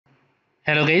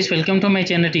Hello guys, welcome to my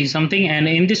channel T Something, and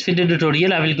in this video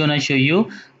tutorial I will gonna show you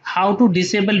how to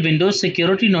disable Windows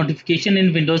security notification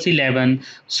in Windows 11.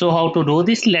 So how to do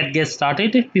this? Let's get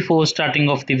started. Before starting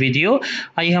off the video,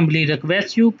 I humbly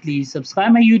request you please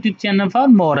subscribe my YouTube channel for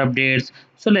more updates.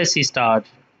 So let's start.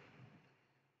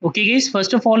 Okay guys,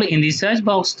 first of all in the search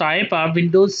box type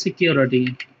Windows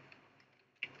security.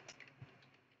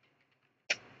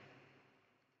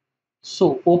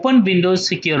 So open Windows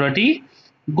security,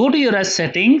 go to your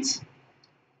settings.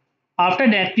 After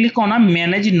that click on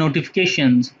manage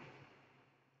notifications.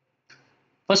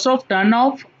 First off, turn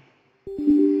off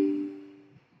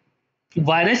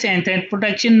virus and threat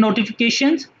protection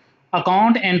notifications,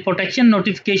 account and protection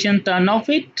notification, turn off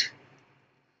it.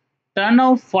 Turn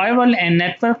off firewall and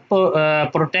network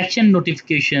protection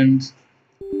notifications,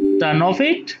 turn off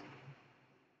it.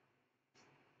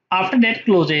 After that,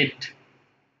 close it.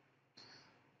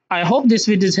 I hope this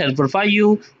video is helpful for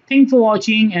you. Thanks for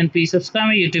watching and please subscribe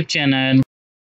my YouTube channel.